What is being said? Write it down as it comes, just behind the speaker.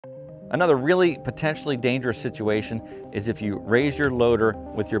Another really potentially dangerous situation is if you raise your loader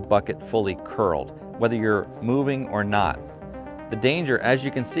with your bucket fully curled, whether you're moving or not. The danger, as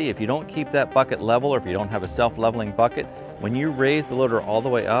you can see, if you don't keep that bucket level or if you don't have a self-leveling bucket, when you raise the loader all the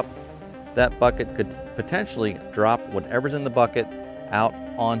way up, that bucket could potentially drop whatever's in the bucket out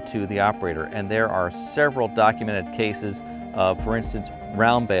onto the operator. And there are several documented cases of, for instance,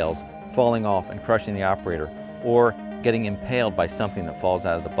 round bales falling off and crushing the operator, or getting impaled by something that falls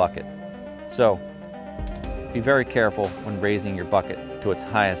out of the bucket. So be very careful when raising your bucket to its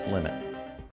highest limit.